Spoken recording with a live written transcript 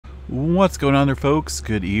What's going on there, folks?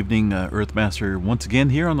 Good evening. Earthmaster once again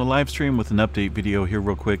here on the live stream with an update video here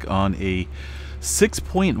real quick on a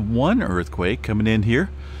 6.1 earthquake coming in here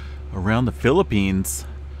around the Philippines.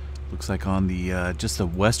 Looks like on the just the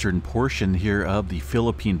western portion here of the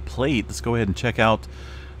Philippine plate. Let's go ahead and check out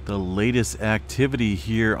the latest activity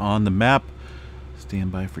here on the map.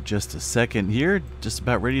 Stand by for just a second here. Just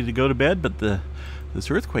about ready to go to bed, but this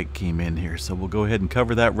earthquake came in here, so we'll go ahead and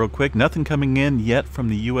cover that real quick. Nothing coming in yet from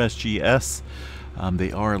the USGS.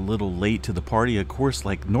 They are a little late to the party, of course,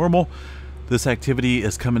 like normal. This activity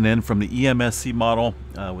is coming in from the EMSC model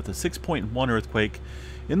with a 6.1 earthquake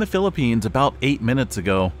in the Philippines about 8 minutes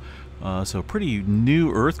ago. So a pretty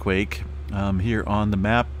new earthquake here on the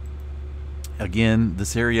map. Again,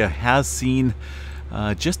 this area has seen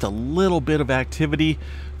just a little bit of activity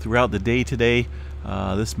throughout the day today.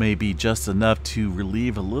 This may be just enough to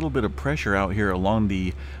relieve a little bit of pressure out here along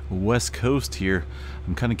the west coast here.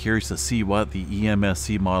 I'm kind of curious to see what the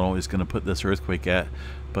EMSC model is going to put this earthquake at.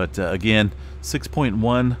 But again,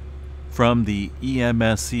 6.1 from the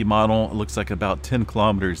EMSC model. It looks like about 10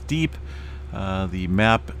 kilometers deep. The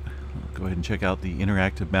map, I'll go ahead and check out the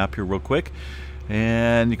interactive map here real quick.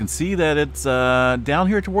 And you can see that it's down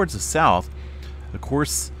here towards the south. Of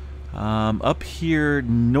course, up here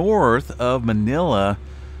north of Manila,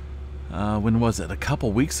 when was it? A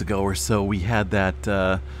couple weeks ago or so, we had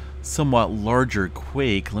that somewhat larger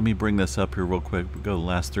quake. Let me bring this up here real quick. We'll go the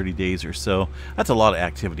last 30 days or so. That's a lot of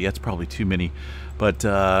activity. That's probably too many. But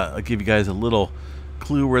I'll give you guys a little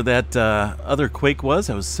clue where that other quake was.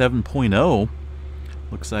 That was 7.0.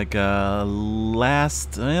 Looks like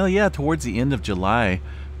towards the end of July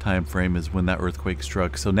time frame is when that earthquake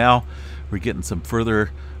struck. So now we're getting some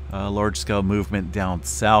further large-scale movement down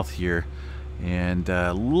south here, and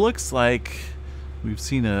looks like we've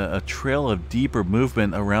seen a trail of deeper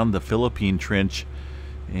movement around the Philippine Trench,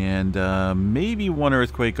 and maybe one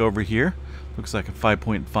earthquake over here. Looks like a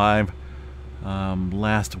 5.5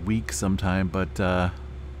 last week sometime, but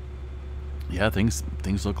yeah, things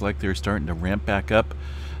look like they're starting to ramp back up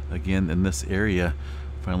again in this area.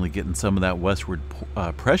 Finally getting some of that westward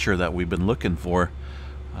pressure that we've been looking for.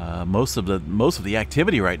 Most of the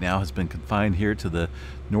activity right now has been confined here to the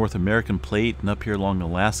North American plate and up here along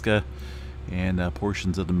Alaska and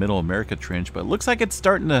portions of the Middle America Trench. But it looks like it's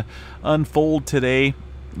starting to unfold today.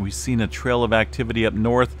 We've seen a trail of activity up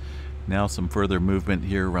north. Now some further movement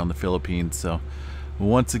here around the Philippines. So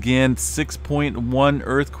once again, 6.1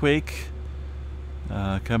 earthquake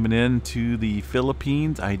coming into the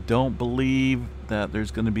Philippines. I don't believe that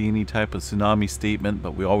there's going to be any type of tsunami statement,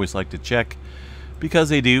 but we always like to check, because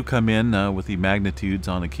they do come in with the magnitudes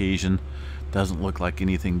on occasion. Doesn't look like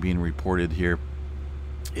anything being reported here.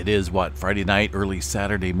 It is, what, Friday night, early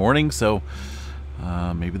Saturday morning, so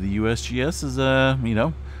maybe the USGS is,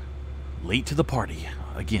 late to the party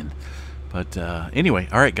again. But anyway,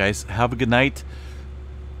 all right, guys, have a good night.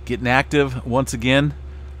 Getting active once again.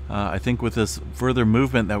 I think with this further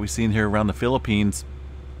movement that we've seen here around the Philippines,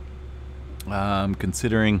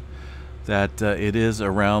 considering that it is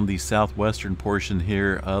around the southwestern portion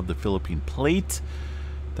here of the Philippine plate,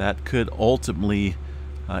 that could ultimately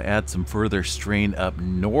add some further strain up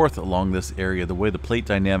north along this area, the way the plate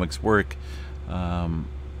dynamics work.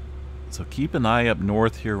 So keep an eye up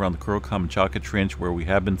north here around the Kuro-Kamchatka Trench, where we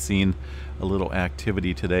have been seeing a little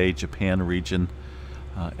activity today, Japan region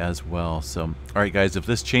as well. So all right, guys, if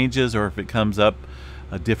this changes or if it comes up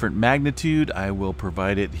a different magnitude, I will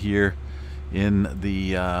provide it here in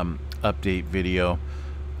the update video.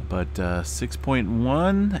 But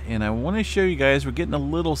 6.1, and I want to show you guys, we're getting a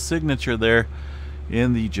little signature there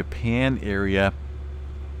in the Japan area.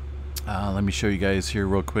 Let me show you guys here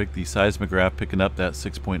real quick the seismograph picking up that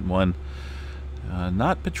 6.1.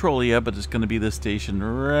 Not Petrolia, but it's going to be this station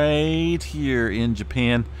right here in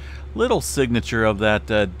Japan. Little signature of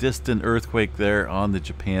that distant earthquake there on the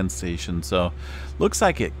Japan station. So looks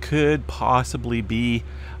like it could possibly be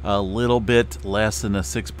a little bit less than a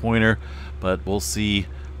 6-pointer, but we'll see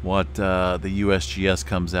what the USGS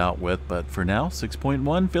comes out with. But for now,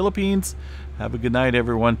 6.1 Philippines. Have a good night,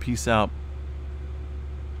 everyone. Peace out.